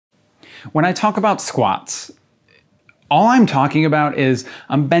When I talk about squats, all I'm talking about is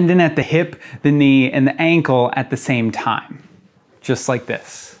I'm bending at the hip, the knee, and the ankle at the same time, just like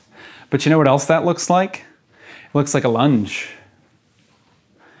this. But you know what else that looks like? It looks like a lunge.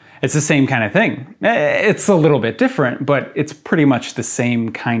 It's the same kind of thing. It's a little bit different, but it's pretty much the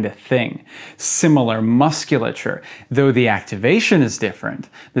same kind of thing. Similar musculature, though the activation is different,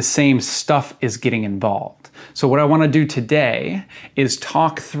 the same stuff is getting involved. So what I want to do today is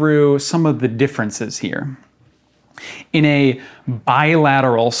talk through some of the differences here. In a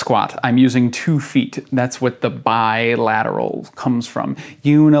bilateral squat, I'm using 2 feet. That's what the bilateral comes from.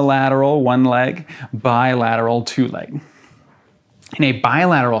 Unilateral, 1 leg, bilateral, 2 leg. In a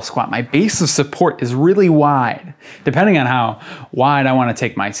bilateral squat, my base of support is really wide. Depending on how wide I want to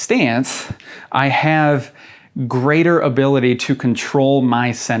take my stance, I have greater ability to control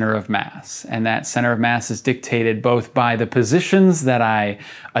my center of mass. And that center of mass is dictated both by the positions that I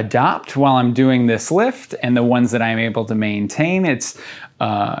adopt while I'm doing this lift and the ones that I'm able to maintain. It's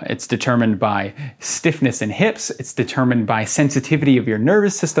determined by stiffness in hips, it's determined by sensitivity of your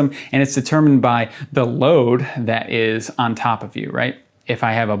nervous system, and it's determined by the load that is on top of you, right? If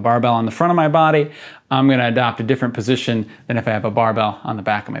I have a barbell on the front of my body, I'm gonna adopt a different position than if I have a barbell on the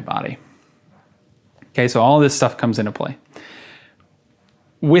back of my body. Okay, so all this stuff comes into play.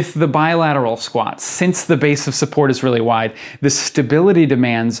 With the bilateral squat, since the base of support is really wide, the stability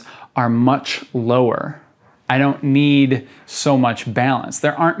demands are much lower. I don't need so much balance.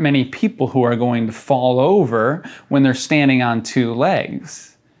 There aren't many people who are going to fall over when they're standing on 2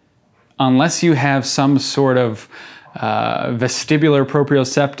 legs. Unless you have some sort of vestibular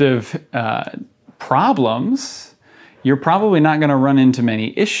proprioceptive problems, you're probably not going to run into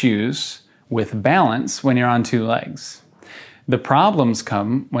many issues with balance when you're on 2 legs. The problems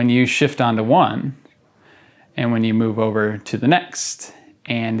come when you shift onto 1 and when you move over to the next,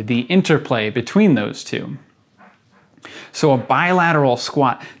 and the interplay between those 2. So a bilateral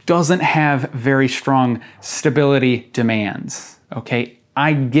squat doesn't have very strong stability demands, okay?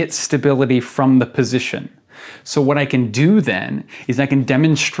 I get stability from the position. So what I can do then is I can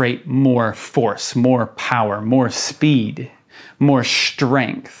demonstrate more force, more power, more speed, more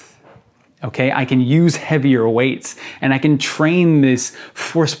strength. Okay, I can use heavier weights and I can train this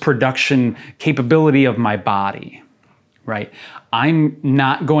force production capability of my body, right? I'm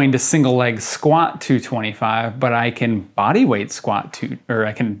not going to single leg squat 225, but I can body weight squat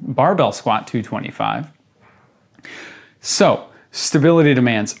I can barbell squat 225. So stability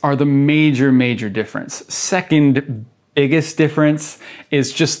demands are the major difference. Second biggest difference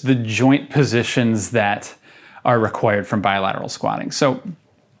is just the joint positions that are required from bilateral squatting. So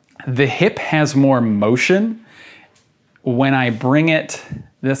the hip has more motion. When I bring it,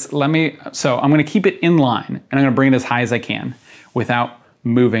 so I'm gonna keep it in line and I'm gonna bring it as high as I can without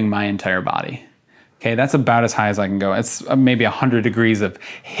moving my entire body. Okay, that's about as high as I can go. It's maybe 100 degrees of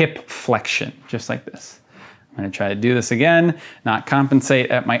hip flexion, just like this. I'm gonna try to do this again, not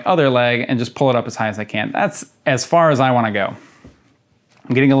compensate at my other leg and just pull it up as high as I can. That's as far as I wanna go.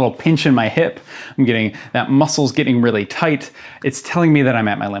 I'm getting a little pinch in my hip. I'm getting, that muscle's getting really tight. It's telling me that I'm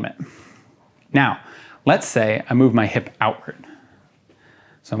at my limit. Now, let's say I move my hip outward.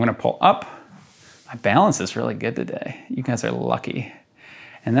 So I'm gonna pull up. My balance is really good today. You guys are lucky.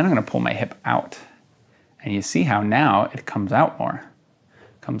 And then I'm gonna pull my hip out. And you see how now it comes out more,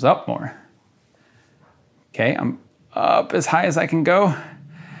 comes up more. Okay, I'm up as high as I can go.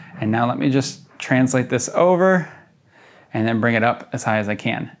 And now let me just translate this over and then bring it up as high as I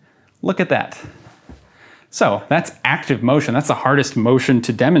can. Look at that. So that's active motion. That's the hardest motion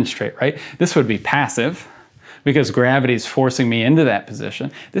to demonstrate, right? This would be passive because gravity is forcing me into that position.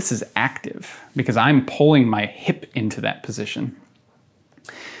 This is active because I'm pulling my hip into that position.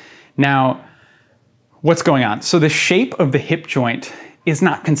 Now, what's going on? So the shape of the hip joint is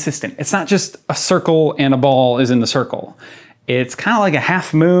not consistent. It's not just a circle and a ball is in the circle. It's kind of like a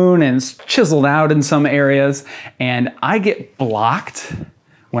half moon and it's chiseled out in some areas, and I get blocked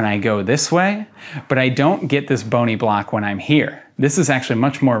when I go this way, but I don't get this bony block when I'm here. This is actually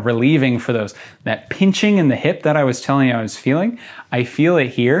much more relieving for that pinching in the hip that I was telling you I was feeling. I feel it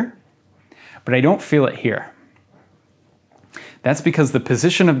here, but I don't feel it here. That's because the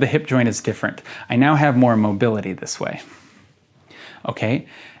position of the hip joint is different. I now have more mobility this way. Okay,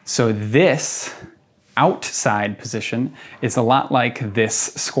 so this outside position is a lot like this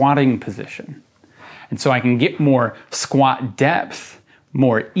squatting position. And so I can get more squat depth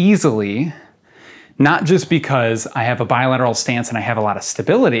more easily, not just because I have a bilateral stance and I have a lot of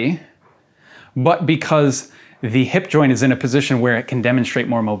stability, but because the hip joint is in a position where it can demonstrate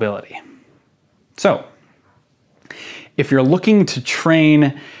more mobility. So, if you're looking to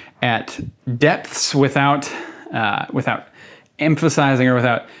train at depths without emphasizing or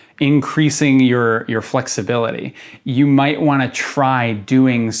without increasing your flexibility, you might want to try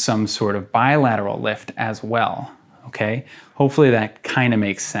doing some sort of bilateral lift as well. Okay, hopefully that kind of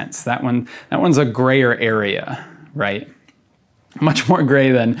makes sense. That one's a grayer area, right? Much more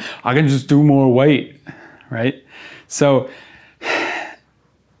gray than I can just do more weight, right? So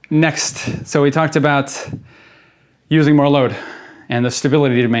next, so we talked about using more load and the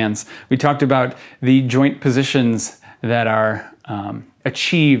stability demands. We talked about the joint positions that are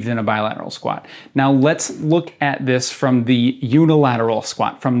achieved in a bilateral squat. Now let's look at this from the unilateral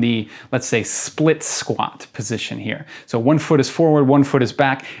squat, from the, let's say, split squat position here. So one foot is forward, one foot is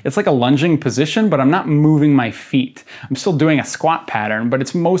back. It's like a lunging position, but I'm not moving my feet. I'm still doing a squat pattern, but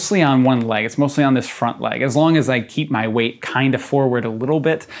it's mostly on one leg. It's mostly on this front leg. As long as I keep my weight kind of forward a little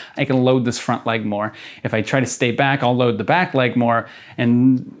bit, I can load this front leg more. If I try to stay back, I'll load the back leg more,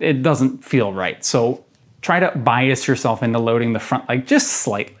 and it doesn't feel right. So try to bias yourself into loading the front leg just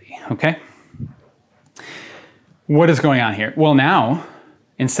slightly, okay? What is going on here? Well, now,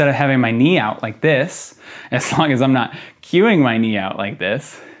 instead of having my knee out like this, as long as I'm not cueing my knee out like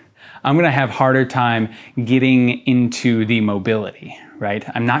this, I'm gonna have harder time getting into the mobility, right?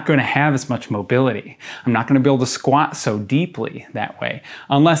 I'm not gonna have as much mobility. I'm not gonna be able to squat so deeply that way,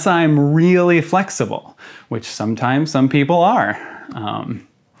 unless I'm really flexible, which sometimes some people are.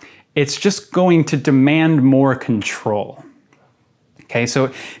 It's just going to demand more control. Okay,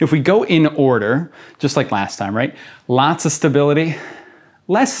 so if we go in order, just like last time, right? Lots of stability,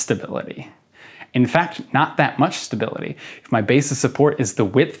 less stability. In fact, not that much stability. If my base of support is the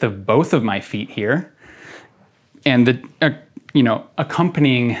width of both of my feet here, and the,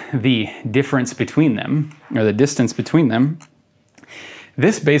 accompanying the difference between them, or the distance between them,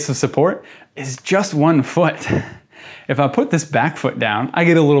 this base of support is just 1 foot. If I put this back foot down, I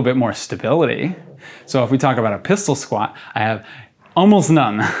get a little bit more stability. So if we talk about a pistol squat, I have almost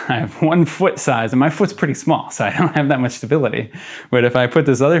none. I have 1 foot size, and my foot's pretty small, so I don't have that much stability. But if I put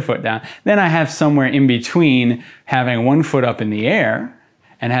this other foot down, then I have somewhere in between having 1 foot up in the air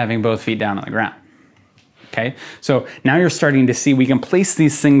and having both feet down on the ground. Okay, so now you're starting to see we can place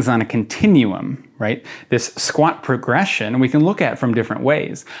these things on a continuum, right? This squat progression we can look at from different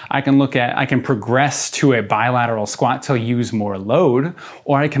ways. I can progress to a bilateral squat to use more load,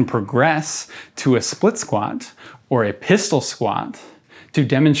 or I can progress to a split squat or a pistol squat to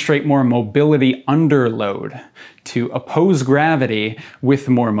demonstrate more mobility under load, to oppose gravity with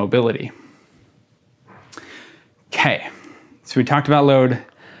more mobility. Okay, so we talked about load.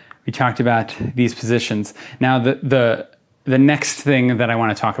 We talked about these positions. Now the next thing that I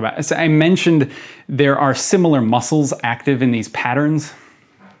want to talk about is I mentioned there are similar muscles active in these patterns,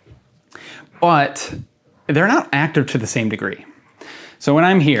 but they're not active to the same degree. So when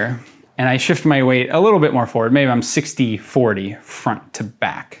I'm here and I shift my weight a little bit more forward, maybe I'm 60-40 front to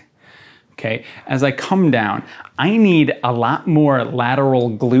back. Okay, as I come down, I need a lot more lateral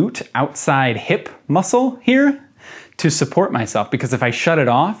glute outside hip muscle here to support myself, because if I shut it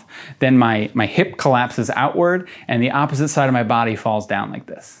off, then my hip collapses outward and the opposite side of my body falls down like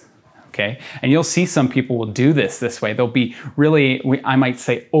this. Okay, and you'll see some people will do this way. They'll be really, I might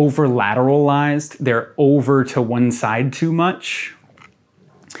say, over lateralized. They're over to one side too much.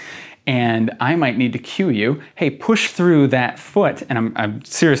 And I might need to cue you, hey, push through that foot. And I'm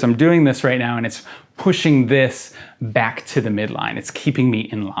serious, I'm doing this right now, and it's pushing this back to the midline. It's keeping me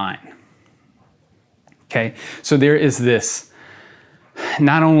in line. Okay, so there is this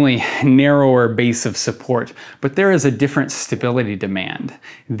not only narrower base of support, but there is a different stability demand.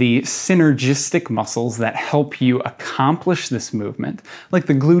 The synergistic muscles that help you accomplish this movement, like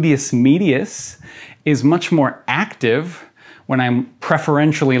the gluteus medius, is much more active when I'm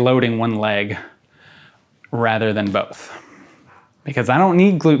preferentially loading one leg rather than both. Because I don't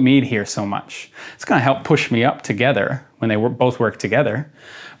need glute med here so much. It's gonna help push me up together when they both work together.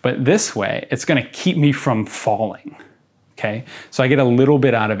 But this way, it's gonna keep me from falling, okay? So I get a little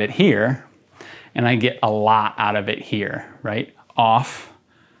bit out of it here, and I get a lot out of it here, right? Off,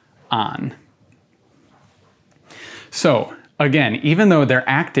 on. So again, even though they're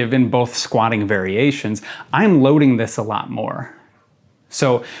active in both squatting variations, I'm loading this a lot more.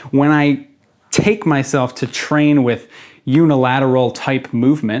 So when I take myself to train with unilateral type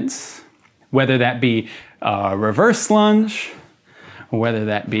movements, whether that be a reverse lunge, whether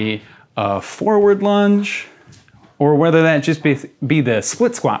that be a forward lunge, or whether that just be the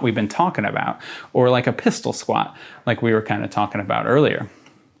split squat we've been talking about, or like a pistol squat like we were kind of talking about earlier.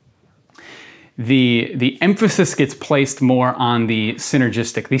 The emphasis gets placed more on the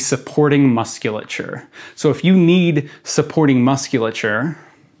synergistic, the supporting musculature. So if you need supporting musculature,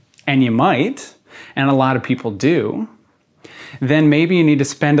 and you might, and a lot of people do, then maybe you need to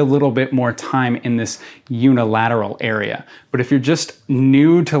spend a little bit more time in this unilateral area. But if you're just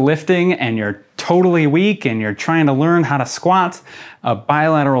new to lifting and you're totally weak and you're trying to learn how to squat, a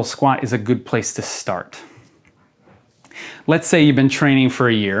bilateral squat is a good place to start. Let's say you've been training for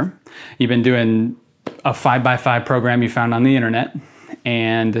a year. You've been doing a 5x5 program you found on the internet,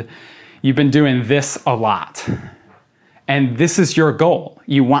 and you've been doing this a lot. And this is your goal.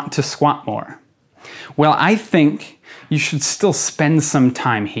 You want to squat more. Well, I think you should still spend some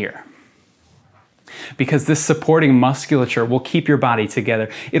time here, because this supporting musculature will keep your body together.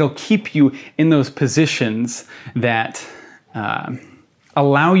 It'll keep you in those positions that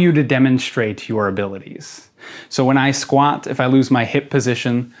allow you to demonstrate your abilities. So when I squat, if I lose my hip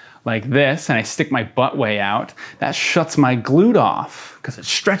position like this and I stick my butt way out, that shuts my glute off because it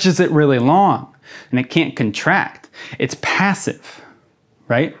stretches it really long and it can't contract. It's passive,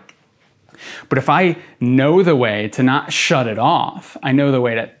 right? But if I know the way to not shut it off, I know the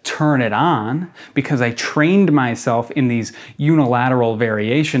way to turn it on, because I trained myself in these unilateral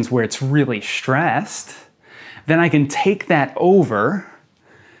variations where it's really stressed, then I can take that over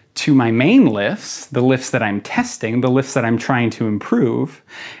to my main lifts, the lifts that I'm testing, the lifts that I'm trying to improve,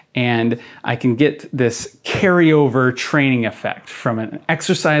 and I can get this carryover training effect from an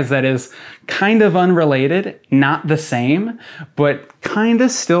exercise that is kind of unrelated, not the same, but kind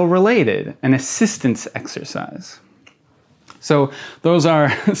of still related, an assistance exercise. So those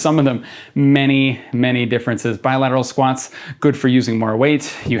are some of the many, many differences. Bilateral squats, good for using more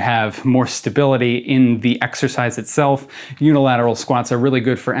weight. You have more stability in the exercise itself. Unilateral squats are really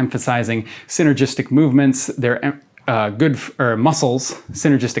good for emphasizing synergistic movements. They're good for muscles,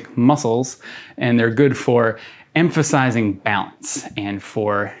 synergistic muscles, and they're good for emphasizing balance and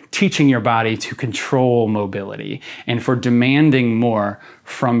for teaching your body to control mobility and for demanding more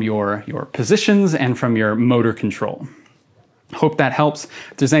from your positions and from your motor control. Hope that helps.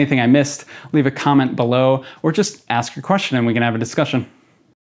 If there's anything I missed, leave a comment below or just ask your question and we can have a discussion.